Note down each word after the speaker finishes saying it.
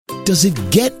does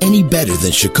it get any better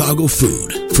than Chicago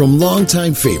food? From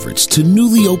longtime favorites to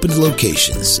newly opened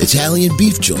locations, Italian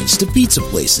beef joints to pizza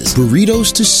places,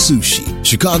 burritos to sushi,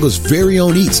 Chicago's very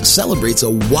own Eats celebrates a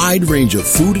wide range of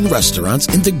food and restaurants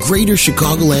in the greater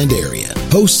Chicagoland area.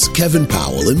 Hosts Kevin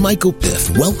Powell and Michael Piff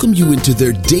welcome you into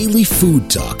their daily food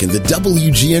talk in the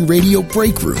WGN Radio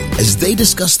Break Room as they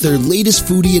discuss their latest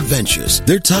foodie adventures,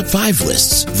 their top 5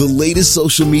 lists, the latest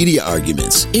social media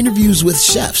arguments, interviews with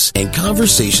chefs, and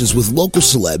conversations with local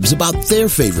celebs about their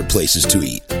favorite places to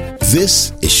eat.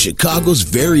 This is Chicago's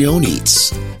very own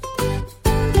Eats.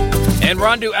 And we're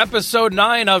on to episode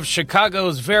 9 of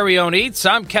Chicago's very own Eats.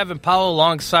 I'm Kevin Powell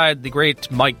alongside the great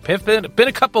Mike Piff. Been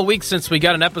a couple of weeks since we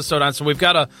got an episode on, so we've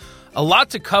got a lot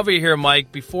to cover here,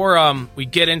 Mike. Before we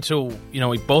get into, you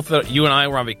and I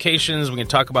were on vacations. We can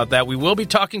talk about that. We will be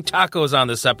talking tacos on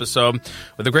this episode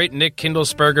with the great Nick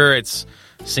Kindlesberger. It's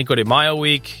Cinco de Mayo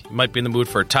week. You might be in the mood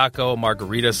for a taco,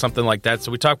 margarita, something like that.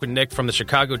 So we talked with Nick from the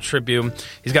Chicago Tribune.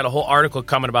 He's got a whole article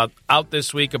coming out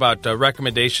this week about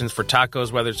recommendations for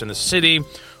tacos, whether it's in the city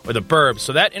or the burbs.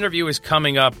 So that interview is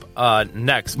coming up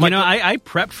next. Michael, I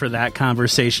prepped for that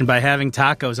conversation by having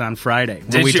tacos on Friday.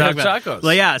 Did you have tacos?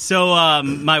 Well, yeah. So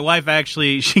my wife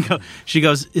actually, she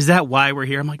goes, is that why we're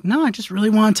here? I'm like, no, I just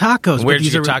really want tacos. Where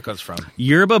did you get tacos from?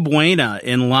 Yerba Buena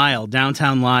in Lyle,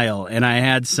 downtown Lyle. And I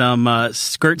had some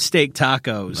skirt steak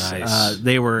tacos. Nice.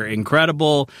 They were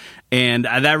incredible. And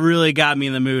that really got me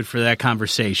in the mood for that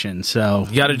conversation. So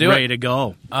you got to do ready to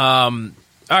go.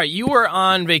 All right, you were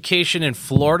on vacation in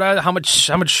Florida. How much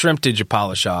shrimp did you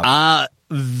polish off?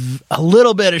 A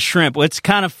little bit of shrimp. What's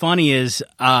kind of funny is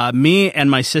me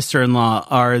and my sister-in-law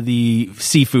are the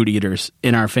seafood eaters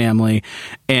in our family.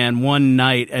 And one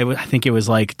night, I think it was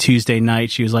like Tuesday night,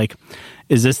 she was like,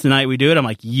 is this the night we do it? I'm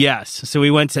like, yes. So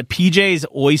we went to PJ's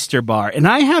Oyster Bar. And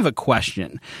I have a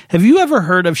question. Have you ever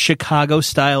heard of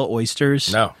Chicago-style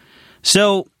oysters? No.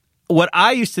 So what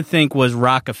I used to think was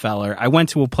Rockefeller. I went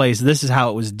to a place, this is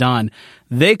how it was done.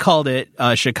 They called it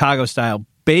Chicago-style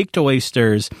baked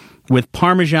oysters with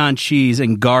Parmesan cheese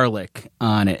and garlic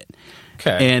on it.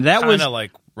 Okay. And that was kind of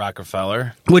like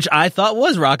Rockefeller. Which I thought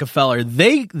was Rockefeller.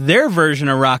 Their version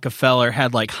of Rockefeller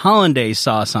had like hollandaise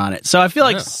sauce on it. So I feel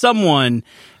like someone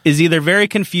is either very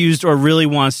confused or really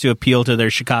wants to appeal to their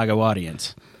Chicago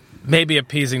audience. Maybe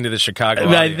appeasing to the Chicago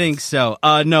audience. I think so.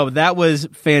 No, that was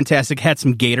fantastic. Had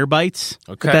some gator bites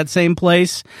at that same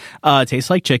place. Tastes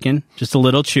like chicken, just a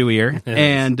little chewier.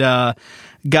 And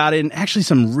got in actually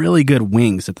some really good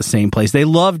wings at the same place. They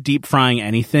love deep frying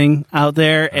anything out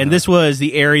there. And this was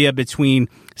the area between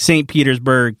St.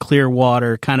 Petersburg,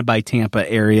 Clearwater, kind of by Tampa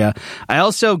area. I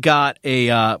also got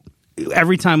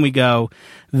every time we go,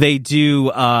 they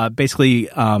do basically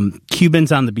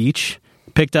Cubans on the beach.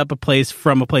 Picked up a place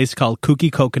called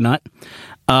Kooky Coconut.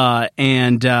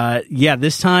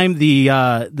 This time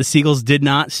the Seagulls did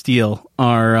not steal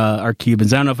our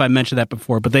Cubans. I don't know if I mentioned that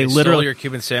before, but they literally stole your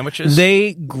Cuban sandwiches?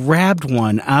 They grabbed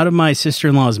one out of my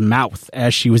sister-in-law's mouth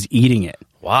as she was eating it.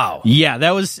 Wow. Yeah,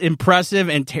 that was impressive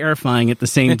and terrifying at the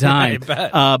same time. I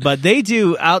bet. But they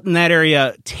do, out in that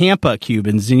area, Tampa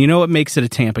Cubans. And you know what makes it a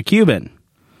Tampa Cuban?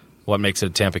 What makes it a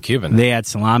Tampa Cuban? They add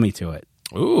salami to it.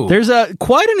 Ooh. There's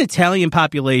quite an Italian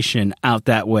population out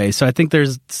that way, so I think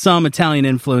there's some Italian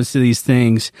influence to these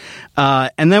things.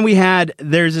 And then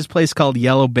there's this place called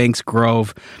Yellow Banks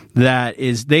Grove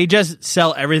they just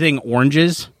sell everything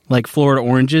oranges, like Florida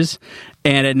oranges.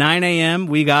 And at 9 a.m.,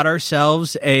 we got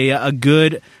ourselves a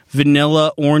good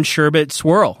vanilla orange sherbet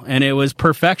swirl, and it was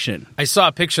perfection. I saw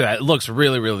a picture of that. It looks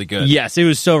really, really good. Yes, it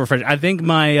was so refreshing. I think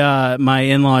my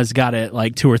in-laws got it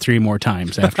like 2 or 3 more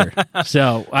times after,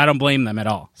 so I don't blame them at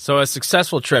all. So a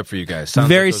successful trip for you guys. Sounds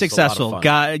Very like successful.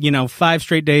 Got 5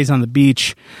 straight days on the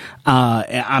beach.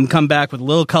 I'm come back with a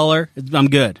little color. I'm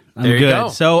good. There you go.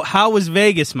 So how was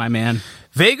Vegas, my man?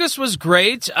 Vegas was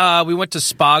great. We went to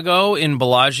Spago in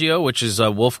Bellagio, which is a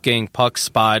Wolfgang Puck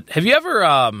spot. Have you ever...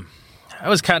 I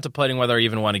was contemplating whether I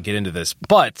even want to get into this,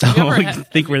 but I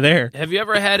think we're there. Have you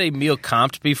ever had a meal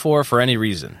comped before for any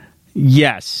reason?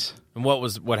 Yes. And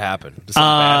what happened? Did something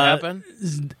bad happen?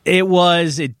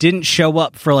 It didn't show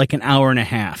up for like an hour and a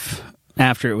half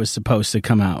after it was supposed to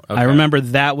come out. Okay. I remember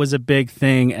that was a big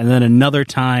thing, and then another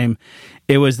time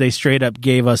it was they straight up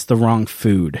gave us the wrong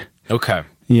food. Okay.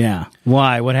 Yeah.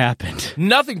 Why? What happened?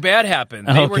 Nothing bad happened.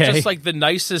 They were just like the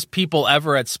nicest people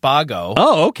ever at Spago.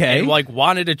 Oh, okay. And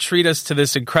wanted to treat us to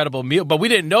this incredible meal, but we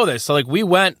didn't know this. So we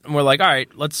went and we're like, all right,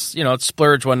 let's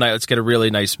splurge one night. Let's get a really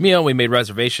nice meal. We made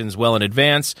reservations well in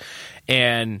advance,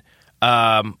 and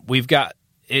we've got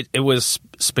it. It was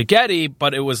spaghetti,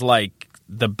 but it was like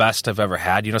the best I've ever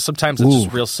had. Sometimes it's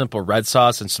just real simple red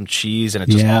sauce and some cheese, and it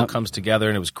just all comes together,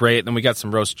 and it was great. And then we got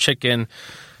some roast chicken,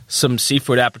 some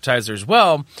seafood appetizer as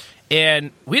well.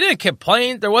 And we didn't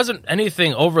complain. There wasn't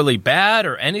anything overly bad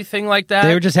or anything like that.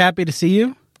 They were just happy to see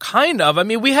you? Kind of. I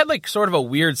mean, we had sort of a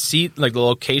weird seat, the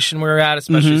location we were at,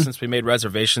 especially since we made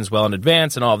reservations well in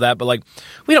advance and all of that. But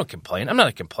we don't complain. I'm not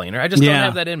a complainer. I just don't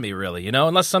have that in me, really,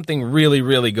 unless something really,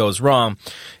 really goes wrong.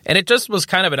 And it just was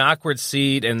kind of an awkward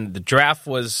seat, and the draft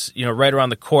was, right around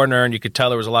the corner, and you could tell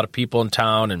there was a lot of people in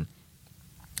town. And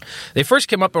they first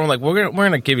came up and were like, we're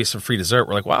gonna give you some free dessert.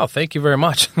 We're like, wow, thank you very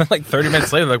much. And then 30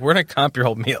 minutes later, we're gonna comp your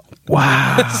whole meal.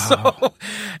 Wow. So,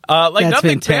 that's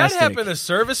nothing fantastic. bad happened. The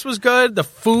service was good. The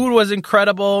food was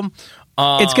incredible.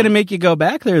 It's gonna make you go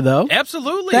back there, though.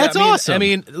 Absolutely. That's awesome. I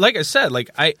mean, like I said,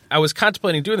 I was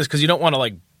contemplating doing this because you don't want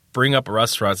to bring up a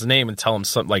restaurant's name and tell them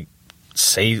something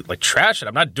say trash it.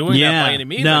 I'm not doing that by any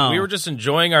means. No. We were just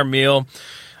enjoying our meal.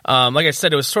 Like I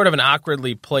said, it was sort of an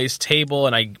awkwardly placed table,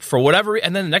 and for whatever reason,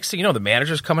 and then the next thing you know, the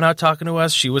manager's coming out talking to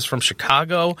us. She was from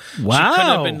Chicago. Wow. She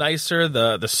couldn't have been nicer.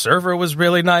 The server was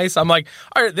really nice. I'm like,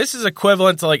 all right, this is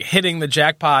equivalent to hitting the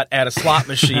jackpot at a slot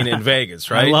machine in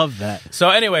Vegas, right? I love that. So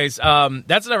anyways,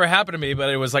 that's never happened to me, but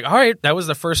it was all right, that was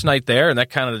the first night there, and that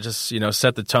kind of just,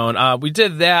 set the tone. We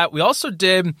did that. We also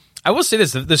did, I will say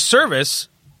this, the service,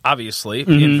 obviously,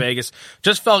 in Vegas,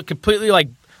 just felt completely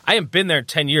I haven't been there in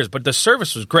 10 years, but the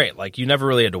service was great. You never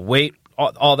really had to wait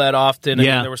all that often.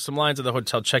 And there were some lines at the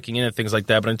hotel checking in and things like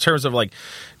that. But in terms of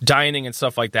dining and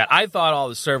stuff like that, I thought all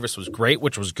the service was great,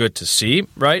 which was good to see,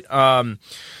 right?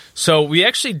 So we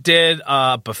actually did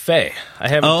a buffet. I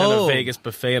haven't done a Vegas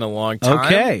buffet in a long time.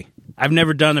 Okay. I've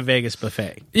never done a Vegas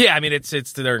buffet. Yeah, I mean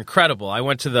they're incredible. We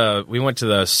went to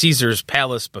the Caesar's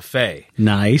Palace buffet.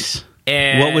 Nice.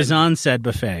 And what was on said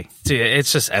buffet? Dude,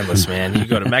 it's just endless, man. You can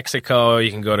go to Mexico,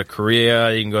 you can go to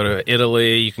Korea, you can go to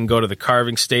Italy, you can go to the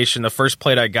carving station. The first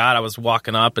plate I got, I was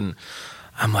walking up and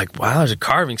I'm like, wow, there's a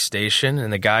carving station.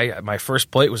 And the guy, my first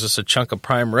plate was just a chunk of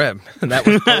prime rib. And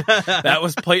that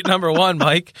was plate number one,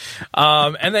 Mike.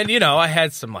 And then, I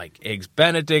had some Eggs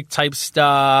Benedict type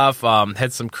stuff,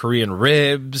 had some Korean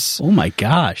ribs. Oh my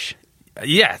gosh.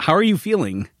 Yeah. How are you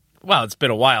feeling? Well, it's been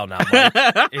a while now, Mike.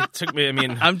 It took me,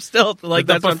 I'm still, the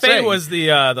that's what I'm buffet saying. was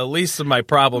the least of my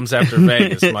problems after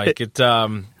Vegas, Mike.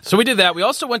 So we did that. We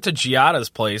also went to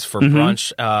Giada's place for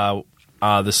brunch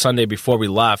the Sunday before we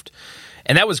left,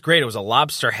 and that was great. It was a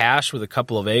lobster hash with a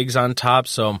couple of eggs on top,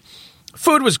 so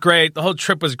food was great. The whole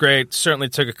trip was great. Certainly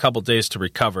took a couple days to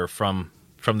recover from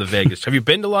the Vegas. Have you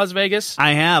been to Las Vegas?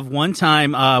 I have. One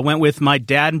time, went with my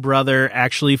dad and brother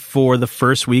actually for the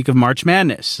first week of March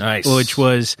Madness. Nice. Which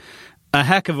was a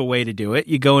heck of a way to do it.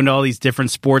 You go into all these different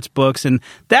sports books, and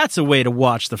that's a way to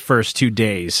watch the first 2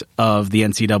 days of the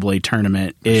NCAA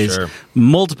tournament is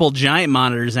multiple giant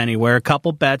monitors anywhere, a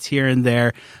couple bets here and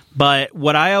there. But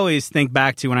what I always think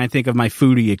back to when I think of my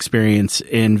foodie experience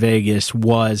in Vegas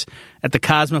was at the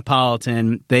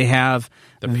Cosmopolitan, they have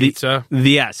the pizza.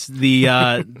 The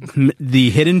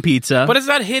hidden pizza. But it's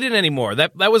not hidden anymore.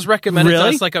 That was recommended to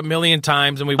us a million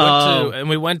times, and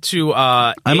we went to.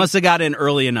 I must have got in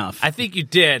early enough. I think you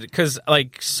did because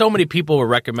so many people were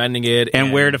recommending it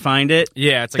and where to find it.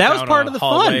 Yeah, it's that was part of the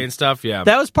fun and stuff. Yeah,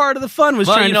 that was part of the fun was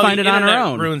trying to find it on our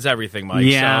own. Ruins everything, Mike.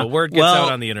 Yeah, so word gets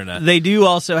out on the internet. They do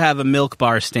also have a milk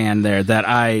bar stand there that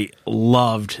I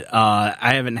loved. I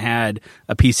haven't had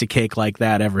a piece of cake like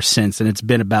that ever since, and it's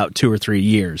been about 2 or 3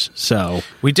 years. So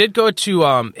we did go to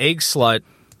Egg Slut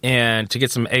and to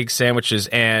get some egg sandwiches,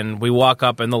 and we walk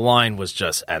up and the line was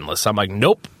just endless. I'm like,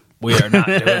 nope, we are not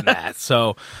doing that.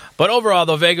 So, but overall,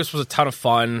 though, Vegas was a ton of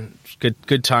fun.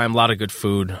 Good time, a lot of good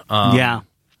food.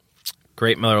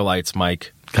 Great Miller Lights,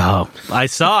 Mike. Oh, I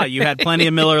saw you had plenty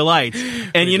of Miller Lights.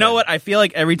 And you know what? I feel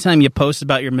like every time you post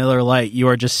about your Miller Light, you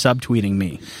are just subtweeting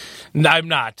me. No, I'm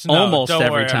not. No, almost don't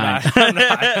every worry, time. I'm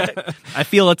not. I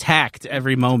feel attacked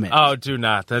every moment. Oh, do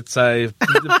not. That's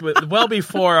well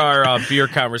before our beer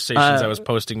conversations. I was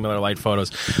posting Miller Lite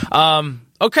photos.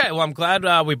 Okay, well, I'm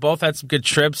glad we both had some good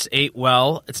trips, ate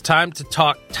well. It's time to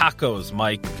talk tacos,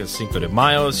 Mike, because Cinco de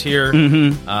Mayo is here.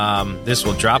 This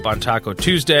will drop on Taco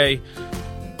Tuesday.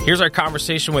 Here's our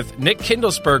conversation with Nick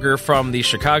Kindlesberger from the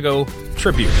Chicago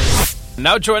Tribune.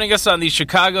 Now joining us on the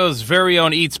Chicago's very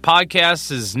own Eats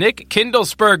podcast is Nick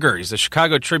Kindlesberger. He's a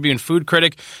Chicago Tribune food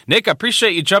critic. Nick, I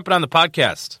appreciate you jumping on the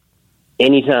podcast.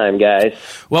 Anytime, guys.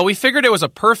 Well, we figured it was a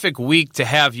perfect week to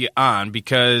have you on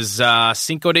because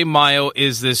Cinco de Mayo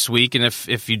is this week. And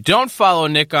if you don't follow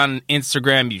Nick on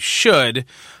Instagram, you should.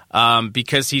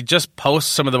 Because he just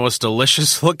posts some of the most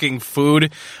delicious-looking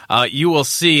food you will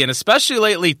see, and especially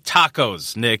lately,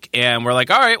 tacos, Nick. And we're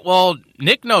like, all right, well,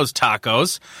 Nick knows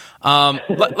tacos.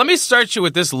 Let me start you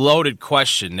with this loaded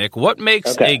question, Nick. What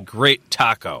makes a great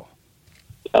taco?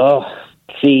 Oh,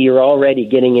 see, you're already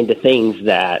getting into things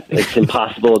that it's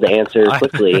impossible to answer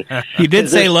quickly. You did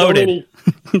say loaded.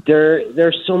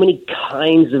 There's so many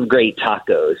kinds of great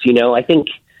tacos. You know, I think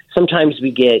sometimes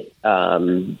we get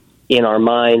in our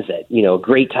minds that, you know, a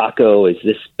great taco is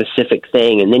this specific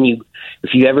thing. And then if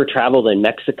you ever traveled in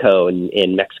Mexico and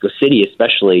in Mexico City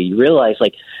especially, you realize,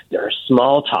 like, there are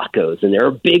small tacos and there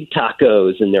are big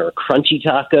tacos and there are crunchy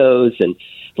tacos. And,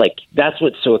 like, that's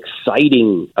what's so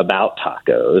exciting about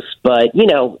tacos. But, you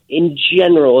know, in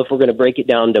general, if we're going to break it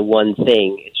down to one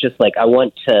thing, it's just like I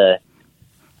want to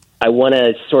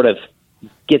sort of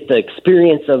get the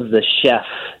experience of the chef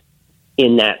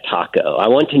in that taco. I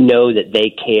want to know that they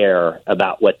care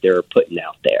about what they're putting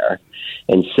out there.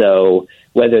 And so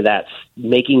whether that's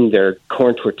making their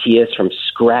corn tortillas from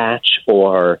scratch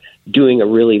or doing a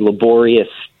really laborious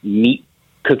meat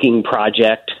cooking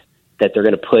project that they're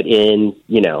going to put in,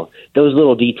 you know, those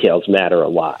little details matter a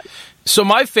lot. So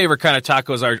my favorite kind of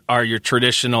tacos are your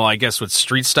traditional, I guess, what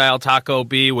street style taco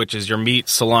be, which is your meat,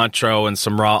 cilantro, and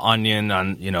some raw onion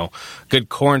on, you know, good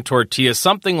corn tortillas,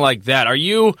 something like that. Are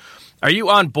you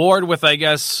on board with, I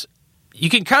guess, you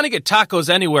can kind of get tacos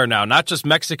anywhere now, not just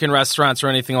Mexican restaurants or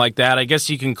anything like that. I guess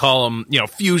you can call them, you know,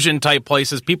 fusion type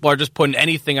places. People are just putting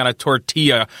anything on a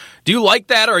tortilla. Do you like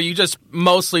that, or are you just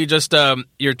mostly just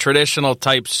your traditional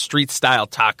type street style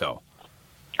taco?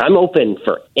 I'm open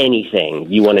for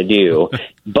anything you want to do,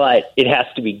 but it has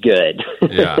to be good.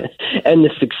 Yeah. And the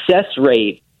success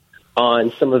rate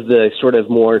on some of the sort of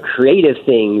more creative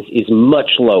things is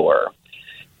much lower.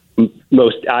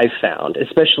 Most I've found,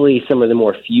 especially some of the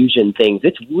more fusion things.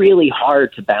 It's really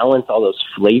hard to balance all those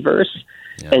flavors.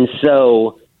 Yeah. And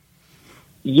so,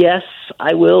 yes,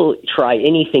 I will try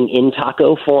anything in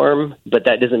taco form, but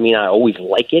that doesn't mean I always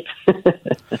like it.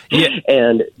 Yeah.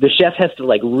 And the chef has to,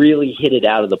 like, really hit it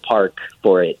out of the park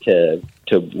for it to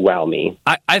wow me.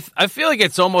 I feel like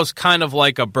it's almost kind of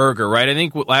like a burger, right? I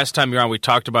think last time you were on, we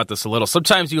talked about this a little.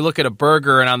 Sometimes you look at a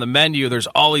burger and on the menu, there's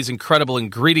all these incredible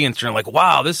ingredients. And you're like,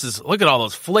 wow, look at all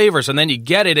those flavors. And then you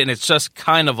get it and it's just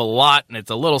kind of a lot and it's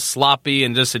a little sloppy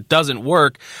and just, it doesn't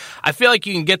work. I feel like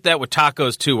you can get that with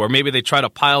tacos too, or maybe they try to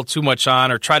pile too much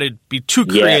on or try to be too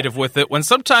creative with it, when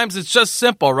sometimes it's just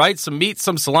simple, right? Some meat,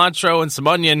 some cilantro, and some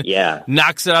onion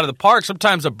knocks it out of the park.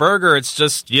 Sometimes a burger, it's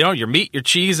just, you know, your meat, your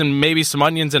cheese, and maybe some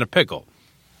onions and a pickle.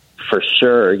 For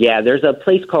sure. Yeah, there's a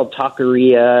place called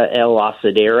Taqueria El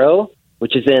Asadero,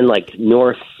 which is in, like,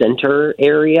 North Center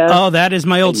area. Oh, that is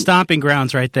my old stomping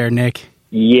grounds right there, Nick.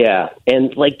 Yeah,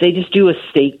 and, like, they just do a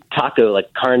steak taco,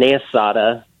 like carne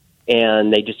asada,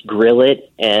 and they just grill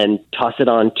it and toss it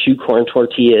on 2 corn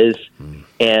tortillas,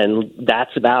 and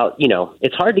that's about, you know,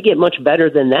 it's hard to get much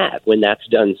better than that when that's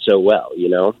done so well, you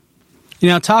know? You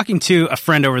know, talking to a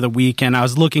friend over the weekend, I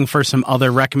was looking for some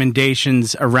other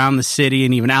recommendations around the city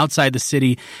and even outside the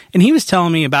city, and he was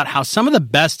telling me about how some of the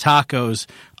best tacos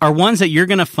are ones that you're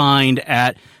going to find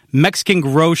at Mexican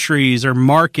groceries or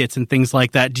markets and things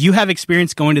like that. Do you have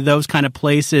experience going to those kind of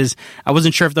places? I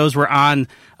wasn't sure if those were on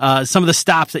some of the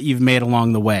stops that you've made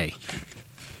along the way.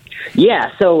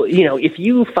 Yeah, so, you know, if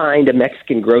you find a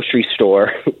Mexican grocery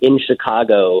store in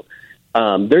Chicago,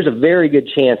 there's a very good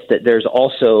chance that there's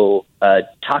also a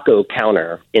taco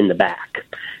counter in the back.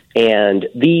 And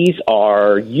these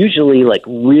are usually, like,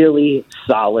 really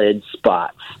solid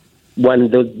spots.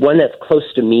 The one that's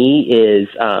close to me is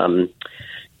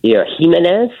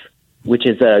Jimenez, which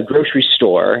is a grocery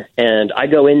store. And I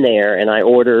go in there and I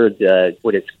order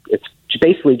it's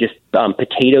basically just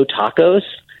potato tacos.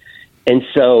 And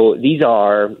so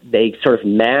they sort of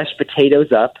mash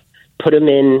potatoes up, put them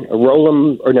in, roll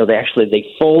them, or no,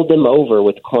 they fold them over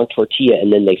with corn tortilla,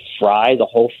 and then they fry the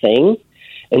whole thing.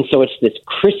 And so it's this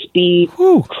crispy,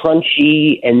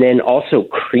 crunchy, and then also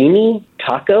creamy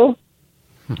taco.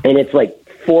 And it's like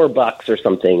 $4 or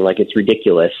something. Like, it's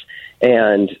ridiculous.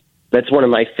 And that's one of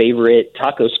my favorite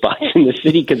taco spots in the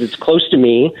city because it's close to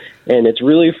me and it's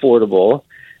really affordable,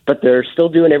 but they're still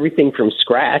doing everything from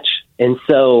scratch. And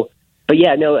so, but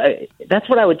yeah, no, that's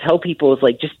what I would tell people is,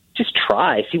 like, just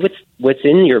try, see what's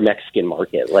in your Mexican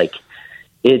market. Like,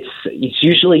 it's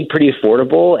usually pretty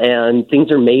affordable and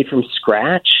things are made from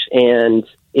scratch, and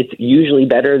it's usually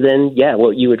better than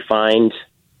what you would find,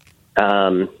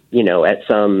 at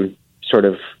some sort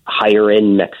of higher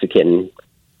end Mexican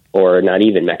or not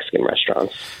even Mexican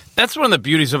restaurants. That's one of the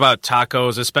beauties about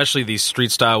tacos, especially these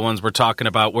street style ones we're talking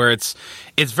about, where it's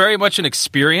very much an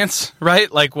experience, right?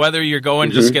 Like whether you're going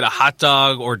to just get a hot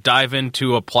dog or dive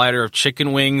into a platter of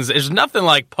chicken wings, there's nothing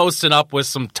like posting up with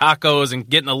some tacos and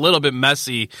getting a little bit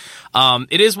messy.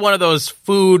 It is one of those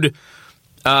food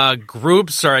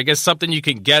groups, or I guess something you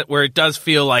can get where it does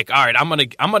feel like, all right, I'm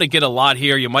gonna get a lot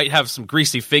here. You might have some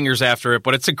greasy fingers after it,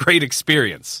 but it's a great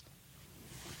experience.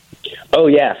 Oh,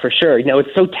 yeah, for sure.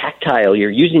 It's so tactile. You're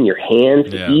using your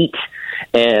hands to eat,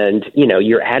 and,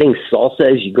 you're adding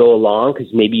salsa as you go along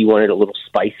because maybe you want it a little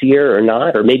spicier or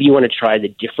not, or maybe you want to try the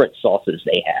different salsas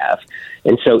they have.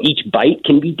 And so each bite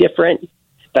can be different.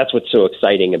 That's what's so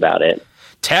exciting about it.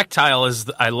 Tactile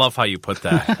I love how you put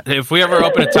that. If we ever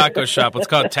open a taco shop, let's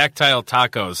call it Tactile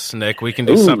Tacos, Nick. We can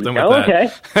do something with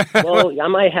that. Okay. Well, I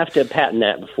might have to patent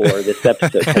that before this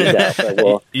episode comes out.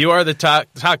 So you are the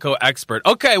taco expert.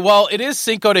 Okay, well, it is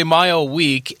Cinco de Mayo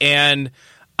week, and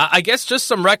I guess just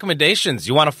some recommendations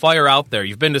you want to fire out there.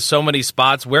 You've been to so many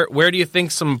spots. Where do you think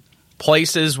some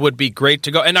places would be great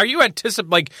to go? And are you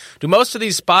do most of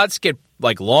these spots get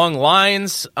long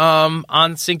lines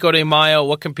on Cinco de Mayo?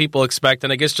 What can people expect?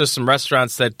 And I guess just some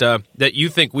restaurants that you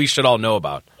think we should all know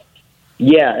about.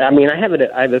 Yeah, I have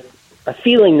a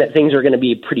feeling that things are going to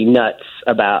be pretty nuts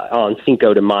on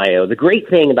Cinco de Mayo. The great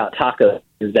thing about tacos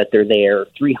is that they're there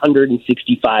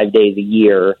 365 days a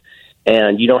year,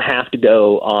 and you don't have to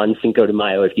go on Cinco de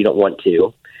Mayo if you don't want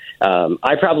to.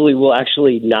 I probably will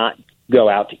actually not go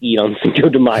out to eat on Cinco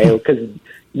de Mayo because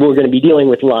we're going to be dealing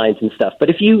with lines and stuff. But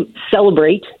if you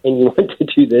celebrate and you want to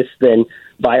do this, then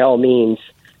by all means.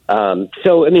 When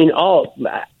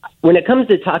it comes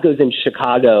to tacos in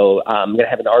Chicago, I'm going to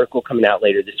have an article coming out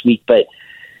later this week, but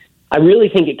I really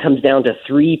think it comes down to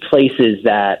three places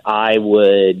that I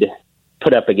would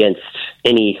put up against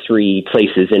any three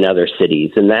places in other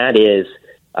cities. And that is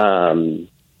Carnitas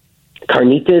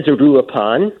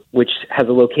Uruapan, which has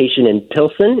a location in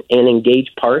Pilsen and in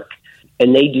Gage Park,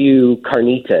 and they do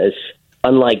carnitas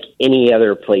unlike any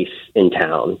other place in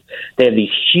town. They have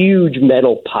these huge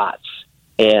metal pots,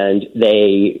 and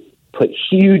they put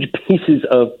huge pieces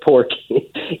of pork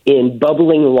in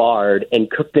bubbling lard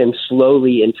and cook them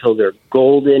slowly until they're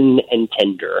golden and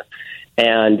tender.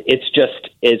 And it's just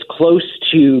as close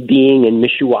to being in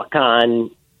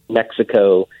Michoacan,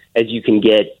 Mexico, as you can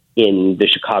get in the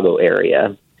Chicago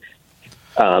area.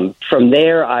 From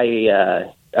there,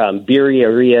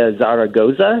 Birria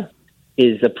Zaragoza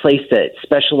is a place that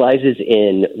specializes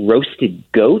in roasted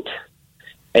goat.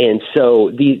 And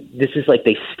so this is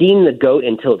they steam the goat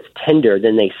until it's tender,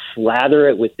 then they slather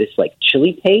it with this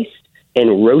chili paste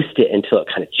and roast it until it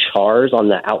kind of chars on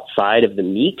the outside of the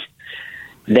meat.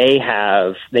 They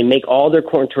make all their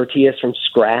corn tortillas from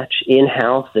scratch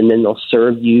in-house, and then they'll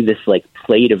serve you this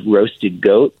plate of roasted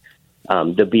goat.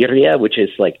 The birria, which is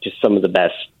just some of the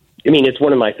best. It's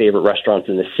one of my favorite restaurants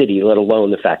in the city, let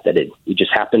alone the fact that it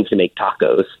just happens to make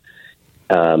tacos.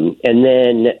 And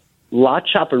then La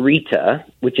Chaparrita,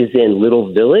 which is in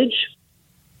Little Village,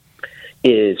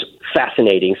 is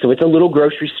fascinating. So it's a little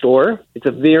grocery store. It's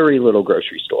a very little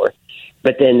grocery store.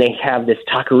 But then they have this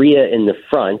taqueria in the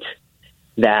front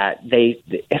that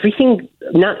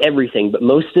not everything, but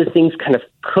most of the things kind of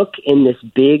cook in this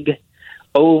big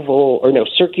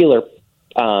circular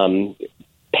pan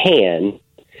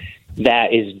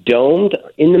that is domed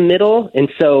in the middle. And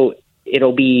so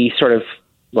it'll be sort of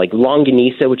like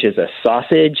longanisa, which is a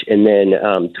sausage, and then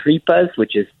tripas,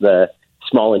 which is the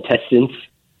small intestines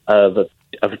of a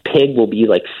pig, will be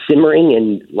simmering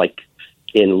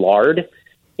in lard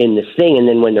in this thing. And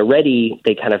then when they're ready,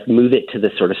 they kind of move it to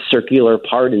the sort of circular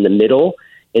part in the middle,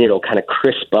 and it'll kind of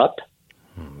crisp up.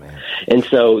 And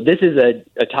so this is a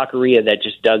taqueria that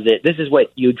just does it. This is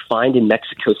what you'd find in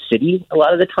Mexico City a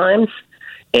lot of the times,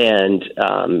 and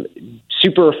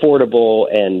super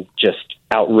affordable and just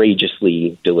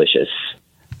outrageously delicious.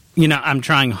 I'm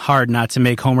trying hard not to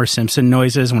make Homer Simpson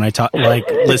noises when I talk,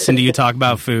 listen to you talk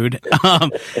about food.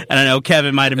 And I know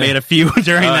Kevin might have made a few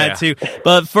during that too.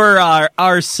 But for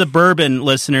our suburban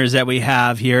listeners that we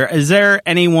have here, is there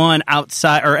anyone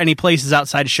outside or any places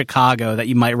outside of Chicago that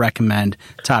you might recommend,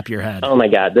 top of your head? Oh my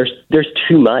God, there's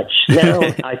too much now.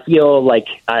 I feel like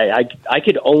I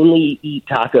could only eat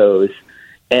tacos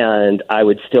and I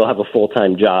would still have a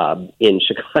full-time job in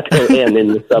Chicago and in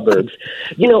the suburbs.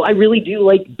 I really do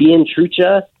like Bien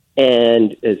Trucha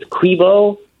and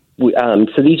Quivo.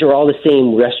 So these are all the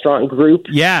same restaurant group.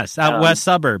 Yes, out west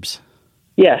suburbs.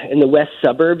 Yeah, in the west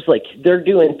suburbs, they're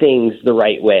doing things the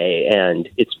right way, and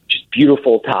it's just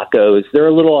beautiful tacos. They're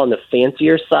a little on the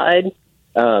fancier side.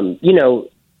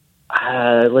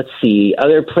 let's see,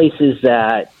 other places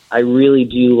that I really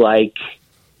do like.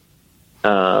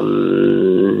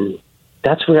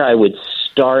 That's where I would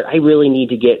start. I really need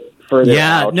to get further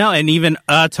out. No, and even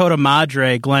Tota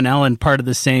Madre, Glen Ellen, part of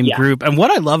the same group. And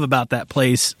what I love about that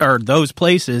place, or those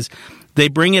places, they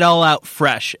bring it all out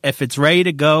fresh. If it's ready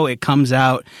to go, it comes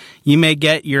out. You may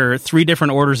get your 3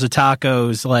 different orders of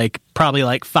tacos,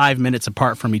 probably 5 minutes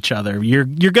apart from each other. You're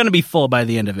going to be full by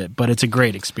the end of it, but it's a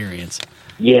great experience.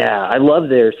 Yeah, I love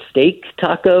their steak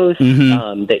tacos,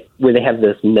 where they have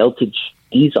this melted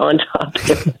cheese on top.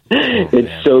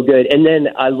 It's so good. And then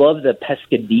I love the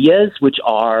pescadillas, which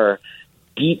are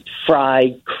deep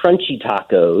fried, crunchy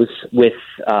tacos with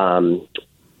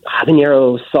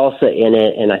habanero salsa in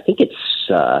it, and I think it's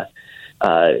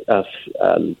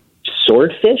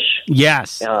swordfish.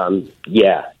 Yes.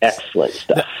 Excellent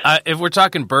stuff. If we're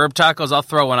talking burb tacos, I'll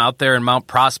throw one out there in Mount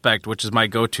Prospect, which is my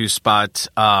go-to spot.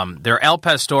 They're El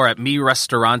Pastor at Mi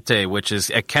Restaurante, which is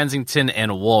at Kensington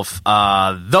and Wolf.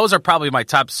 Those are probably my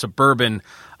top suburban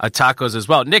tacos as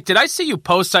well. Nick, did I see you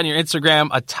post on your Instagram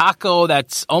a taco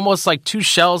that's almost like 2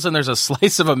 shells and there's a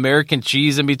slice of American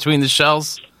cheese in between the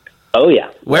shells? Oh,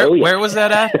 yeah. Where was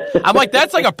that at? I'm like,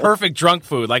 that's like a perfect drunk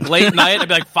food. Like late at night, I'd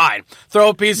be like, fine, throw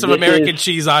a piece of American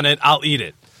cheese on it. I'll eat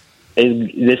it.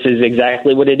 This is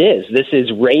exactly what it is. This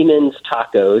is Raymond's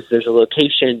Tacos. There's a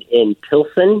location in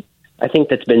Pilsen, I think,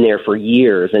 that's been there for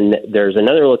years. And there's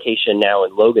another location now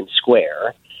in Logan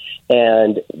Square.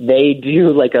 And they do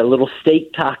like a little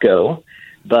steak taco.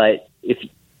 But if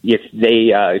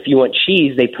you want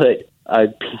cheese, they put a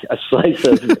slice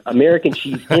of American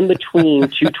cheese in between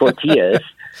 2 tortillas.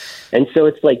 And so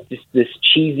it's like this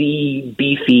cheesy,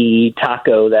 beefy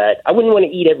taco that I wouldn't want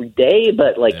to eat every day,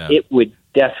 but it would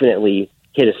definitely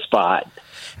hit a spot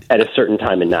at a certain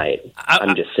time of night.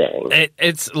 I'm just saying.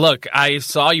 Look, I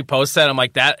saw you post that. I'm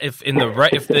like, that if in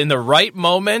the right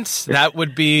moments, that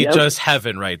would be just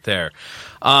heaven right there.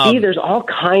 See, there's all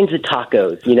kinds of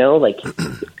tacos,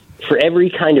 for every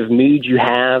kind of mood you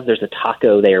have, there's a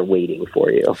taco there waiting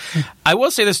for you. I will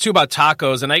say this, too, about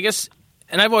tacos, and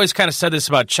I've always kind of said this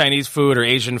about Chinese food or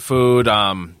Asian food,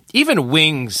 even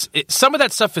wings. Some of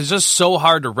that stuff is just so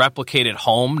hard to replicate at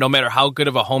home, no matter how good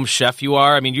of a home chef you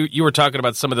are. I mean, you were talking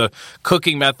about some of the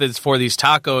cooking methods for these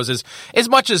tacos. As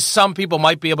much as some people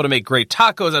might be able to make great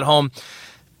tacos at home,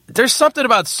 there's something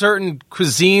about certain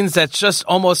cuisines that's just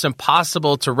almost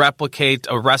impossible to replicate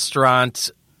a restaurant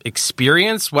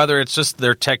experience, whether it's just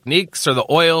their techniques or the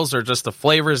oils or just the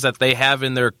flavors that they have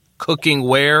in their cooking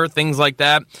ware, things like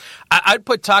that. I'd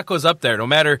put tacos up there, no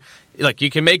matter, you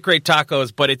can make great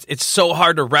tacos, but it's so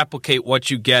hard to replicate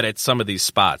what you get at some of these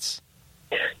spots.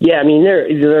 Yeah, I mean,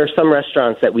 there are some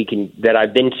restaurants that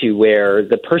I've been to where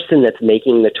the person that's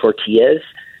making the tortillas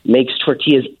makes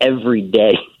tortillas every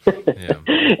day. Yeah.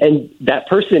 And that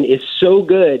person is so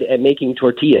good at making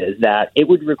tortillas that it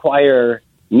would require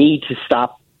me to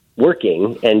stop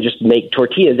working and just make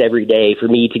tortillas every day for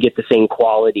me to get the same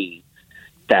quality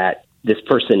that this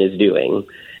person is doing.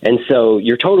 And so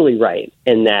you're totally right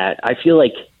in that. I feel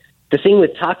like the thing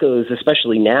with tacos,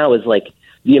 especially now, is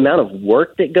the amount of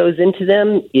work that goes into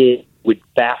them, it would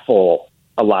baffle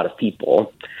a lot of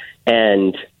people.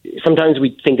 And sometimes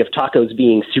we think of tacos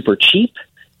being super cheap,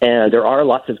 and there are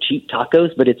lots of cheap tacos,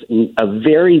 but it's a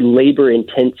very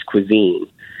labor-intense cuisine.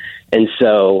 And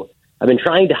so I've been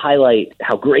trying to highlight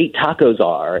how great tacos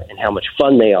are and how much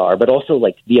fun they are, but also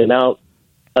the amount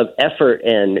of effort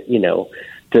and,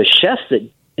 the chefs that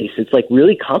it's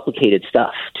really complicated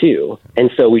stuff too. And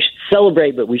so we should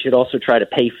celebrate, but we should also try to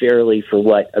pay fairly for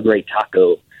what a great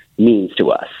taco means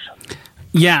to us.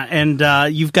 Yeah.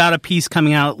 And you've got a piece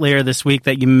coming out later this week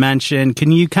that you mentioned.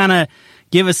 Can you kind of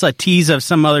give us a tease of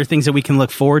some other things that we can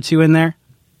look forward to in there?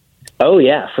 Oh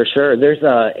yeah, for sure. There's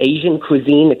Asian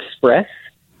Cuisine Express,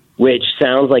 which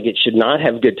sounds like it should not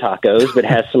have good tacos, but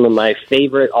has some of my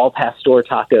favorite al pastor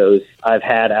tacos I've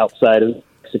had outside of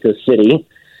Mexico City.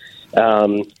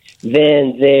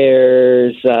 Then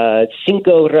there's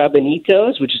Cinco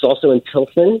Rabanitos, which is also in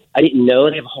Pilsen. I didn't know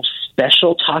they have a whole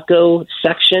special taco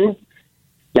section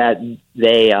that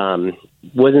they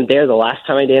wasn't there the last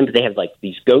time I did, but they have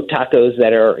these goat tacos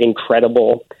that are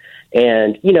incredible.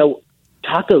 And,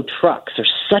 taco trucks are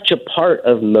such a part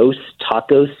of most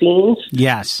taco scenes.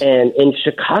 Yes. And in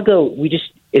Chicago,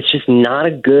 it's just not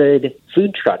a good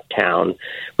food truck town.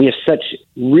 We have such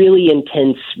really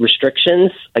intense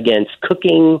restrictions against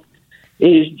cooking. It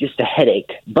is just a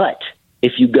headache. But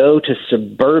if you go to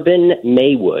suburban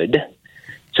Maywood,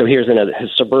 so here's another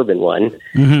suburban one,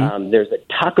 there's a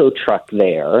taco truck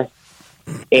there,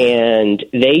 and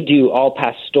they do al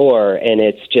pastor, and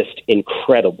it's just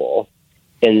incredible.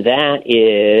 and that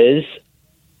is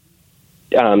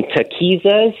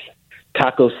Taquiza's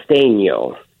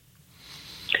Tacosteño.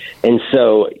 And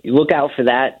so look out for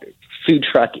that food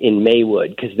truck in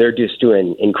Maywood because they're just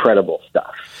doing incredible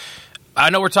stuff. I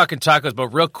know we're talking tacos, but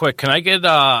real quick, can I get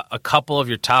a couple of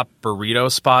your top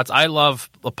burrito spots? I love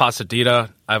La Pasadita.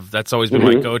 That's always been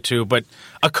my go-to. But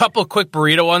a couple quick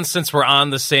burrito ones since we're on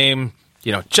the same,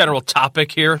 general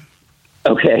topic here.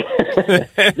 Okay.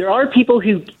 There are people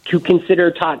who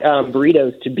consider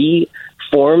burritos to be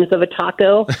forms of a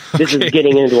taco. This is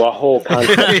getting into a whole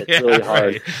concept that's really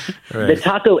hard. Right. The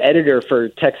taco editor for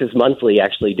Texas Monthly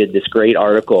actually did this great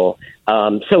article.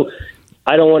 So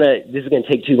I don't want to, this is going to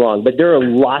take too long, but there are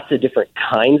lots of different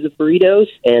kinds of burritos.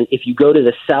 And if you go to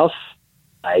the south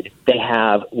side, they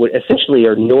have what essentially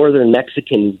are northern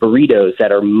Mexican burritos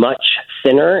that are much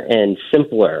thinner and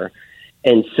simpler.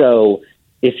 And so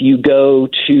if you go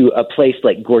to a place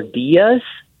like Gordillas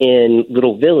in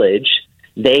Little Village,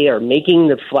 they are making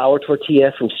the flour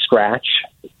tortilla from scratch,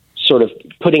 sort of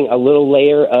putting a little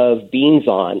layer of beans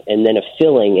on and then a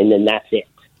filling, and then that's it.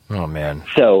 Oh, man.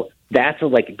 So that's a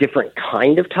different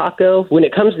kind of taco. When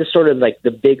it comes to sort of like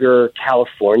the bigger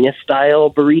California style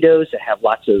burritos that have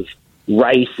lots of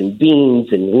rice and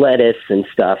beans and lettuce and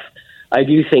stuff, I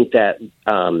do think that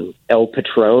El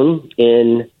Patron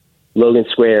in Logan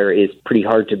Square is pretty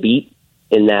hard to beat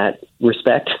in that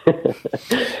respect.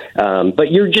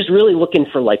 But you're just really looking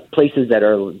for places that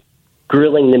are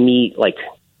grilling the meat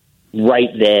right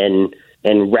then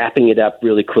and wrapping it up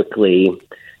really quickly.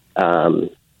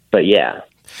 But yeah,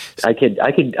 I've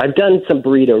done some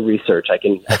burrito research. I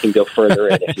can go further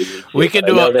in if you need to. We can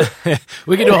do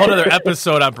a whole other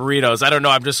episode on burritos. I don't know.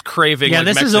 I'm just craving. Yeah,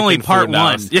 this Mexican is only part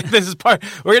one. Yeah, this is part.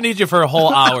 We're gonna need you for a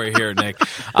whole hour here, Nick.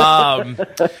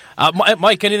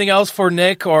 Mike, anything else for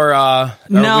Nick, or are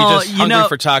we just hungry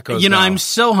for tacos? Now? I'm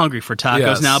so hungry for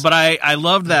tacos now. But I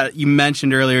love that you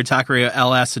mentioned earlier Taqueria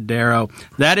El Asadero.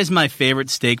 That is my favorite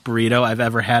steak burrito I've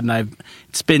ever had, and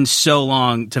it's been so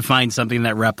long to find something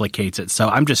that replicates it. So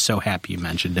I'm just so happy you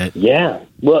mentioned it. Yeah.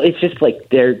 Well, it's just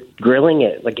they're grilling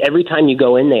it. Every time you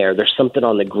go in there's something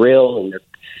on the grill, and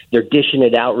they're dishing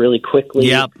it out really quickly.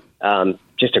 Yep.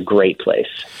 Just a great place.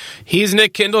 He's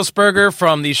Nick Kindlesberger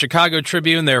from the Chicago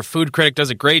Tribune. Their food critic, does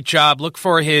a great job. Look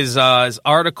for his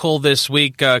article this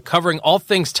week covering all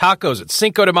things tacos. It's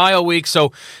Cinco de Mayo week,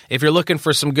 so if you're looking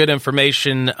for some good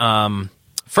information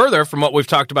further from what we've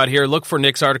talked about here, look for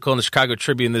Nick's article in the Chicago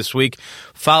Tribune this week.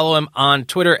 Follow him on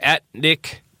Twitter at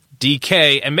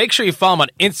NickDK, and make sure you follow him on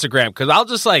Instagram, because I'll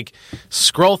just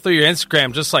scroll through your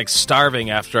Instagram just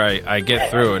starving after I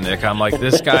get through it, Nick. I'm like,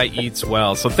 this guy eats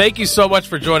well. So thank you so much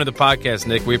for joining the podcast,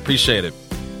 Nick. We appreciate it.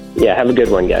 Yeah, have a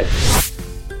good one, guys.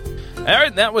 All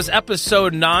right, that was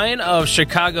episode 9 of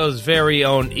Chicago's Very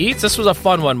Own Eats. This was a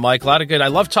fun one, Mike. A lot of good. I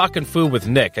love talking food with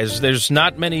Nick, as there's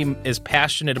not many as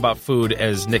passionate about food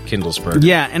as Nick Kindlesberger.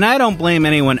 Yeah, and I don't blame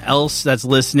anyone else that's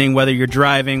listening, whether you're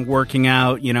driving, working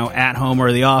out, at home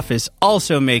or the office,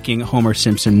 also making Homer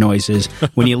Simpson noises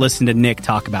when you listen to Nick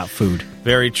talk about food.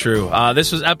 Very true.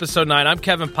 This was episode 9. I'm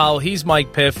Kevin Powell. He's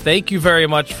Mike Piff. Thank you very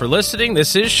much for listening.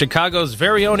 This is Chicago's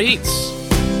Very Own Eats.